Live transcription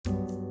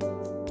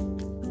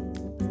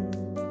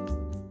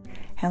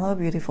Hello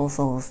beautiful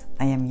souls,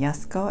 I am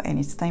Yasuko and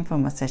it's time for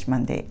Massage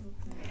Monday.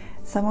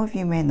 Some of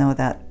you may know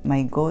that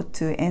my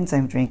go-to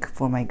enzyme drink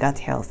for my gut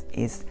health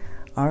is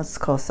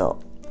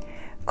rskoso.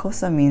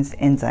 Koso means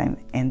enzyme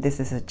and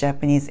this is a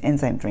Japanese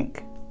enzyme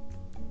drink.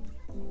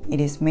 It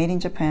is made in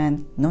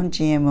Japan,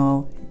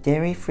 non-GMO,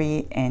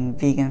 dairy-free and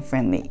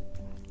vegan-friendly.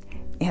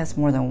 It has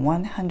more than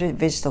 100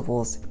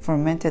 vegetables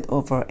fermented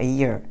over a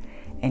year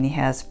and it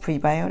has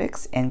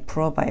prebiotics and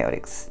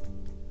probiotics.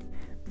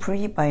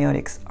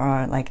 Prebiotics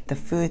are like the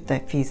food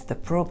that feeds the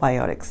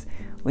probiotics,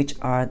 which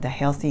are the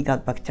healthy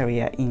gut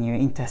bacteria in your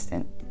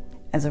intestine.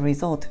 As a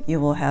result, you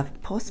will have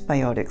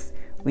postbiotics,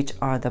 which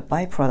are the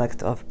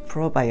byproduct of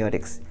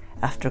probiotics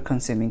after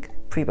consuming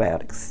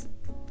prebiotics.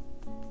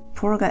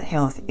 Poor gut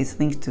health is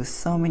linked to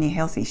so many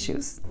health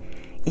issues.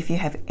 If you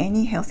have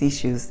any health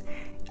issues,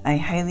 I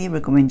highly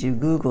recommend you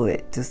Google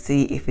it to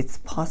see if it's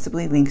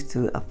possibly linked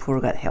to a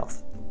poor gut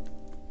health.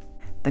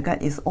 The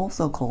gut is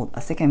also called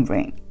a second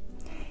brain.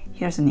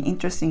 Here's an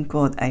interesting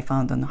quote I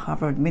found on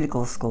Harvard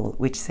Medical School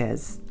which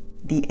says,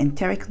 "The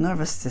enteric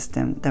nervous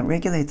system that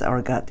regulates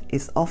our gut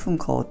is often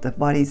called the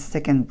body's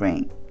second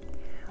brain.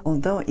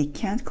 Although it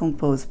can't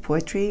compose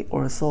poetry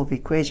or solve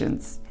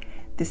equations,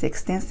 this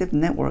extensive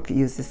network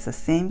uses the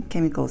same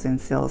chemicals and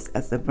cells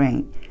as the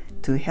brain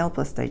to help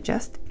us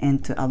digest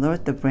and to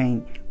alert the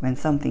brain when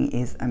something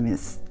is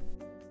amiss."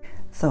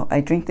 So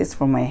I drink this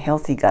for my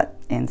healthy gut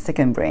and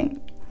second brain.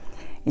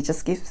 It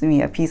just gives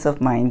me a peace of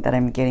mind that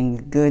I'm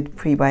getting good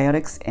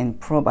prebiotics and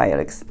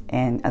probiotics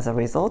and as a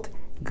result,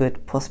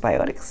 good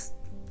postbiotics.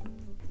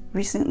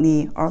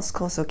 Recently,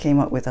 rskoso came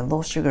up with a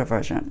low sugar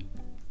version.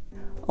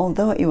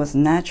 Although it was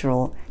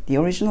natural, the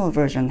original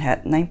version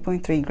had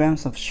 9.3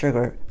 grams of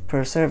sugar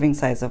per serving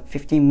size of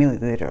 15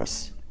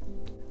 milliliters,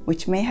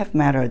 which may have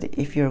mattered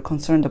if you're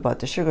concerned about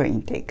the sugar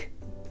intake.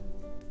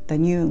 The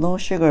new low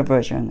sugar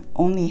version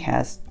only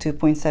has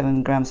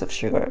 2.7 grams of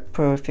sugar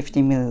per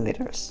 50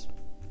 milliliters.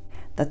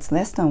 That's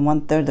less than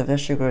 1/3 of the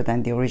sugar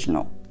than the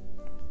original.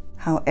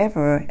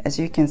 However, as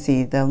you can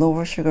see, the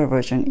lower sugar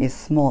version is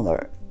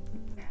smaller.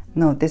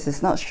 No, this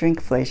is not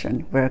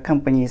shrinkflation, where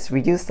companies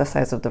reduce the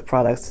size of the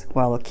products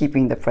while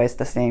keeping the price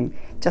the same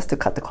just to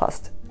cut the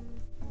cost.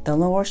 The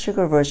lower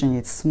sugar version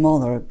is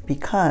smaller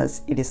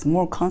because it is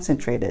more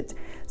concentrated,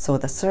 so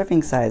the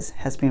serving size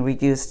has been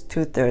reduced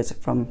 2/3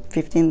 from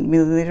 15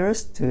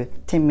 milliliters to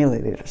 10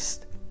 milliliters.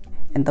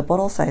 And the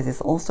bottle size is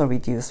also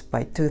reduced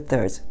by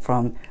 2/3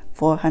 from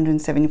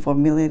 474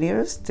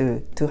 milliliters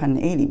to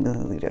 280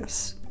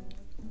 milliliters.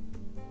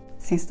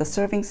 Since the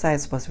serving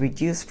size was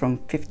reduced from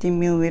 15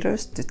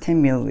 milliliters to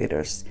 10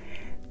 milliliters,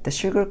 the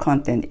sugar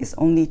content is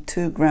only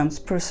 2 grams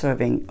per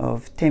serving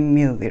of 10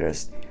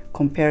 milliliters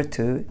compared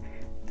to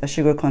the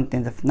sugar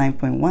content of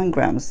 9.1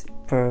 grams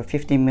per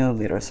 15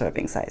 milliliter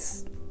serving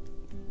size.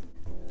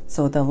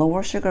 So the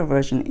lower sugar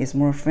version is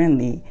more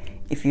friendly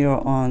if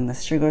you're on a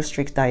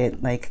sugar-strict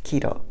diet like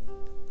keto.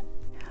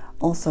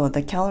 Also,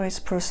 the calories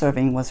per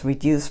serving was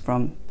reduced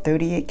from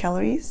 38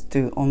 calories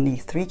to only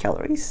 3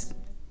 calories.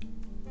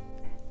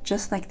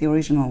 Just like the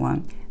original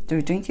one,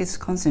 the drink is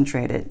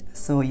concentrated,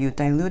 so you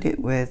dilute it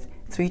with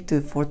 3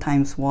 to 4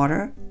 times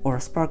water or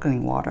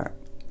sparkling water.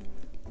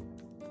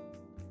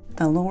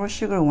 The lower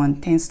sugar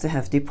one tends to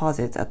have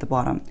deposits at the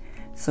bottom,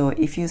 so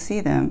if you see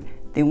them,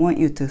 they want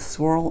you to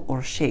swirl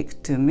or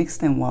shake to mix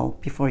them well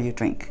before you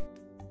drink.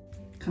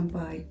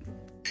 Kanpai.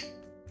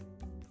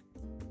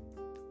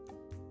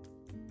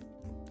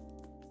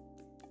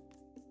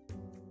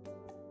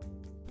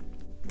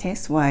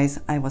 Taste-wise,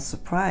 I was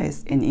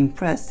surprised and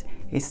impressed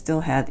it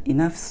still had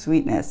enough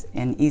sweetness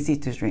and easy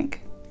to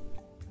drink.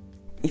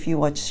 If you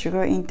watch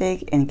sugar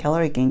intake and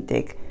caloric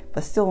intake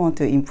but still want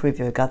to improve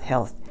your gut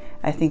health,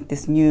 I think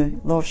this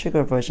new low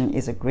sugar version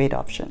is a great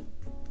option.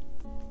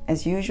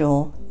 As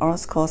usual,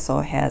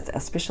 rskoso has a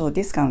special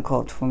discount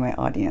code for my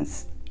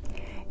audience.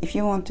 If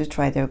you want to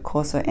try their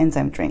Koso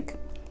enzyme drink,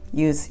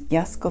 use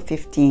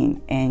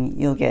yasuko15 and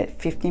you'll get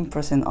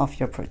 15% off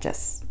your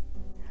purchase.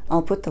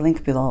 I'll put the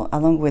link below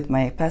along with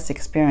my past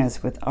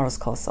experience with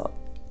rskoso.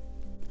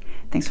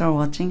 Thanks for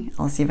watching.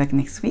 I'll see you back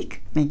next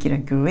week. Make it a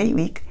great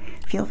week.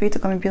 Feel free to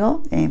comment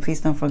below and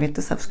please don't forget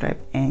to subscribe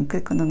and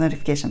click on the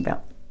notification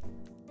bell.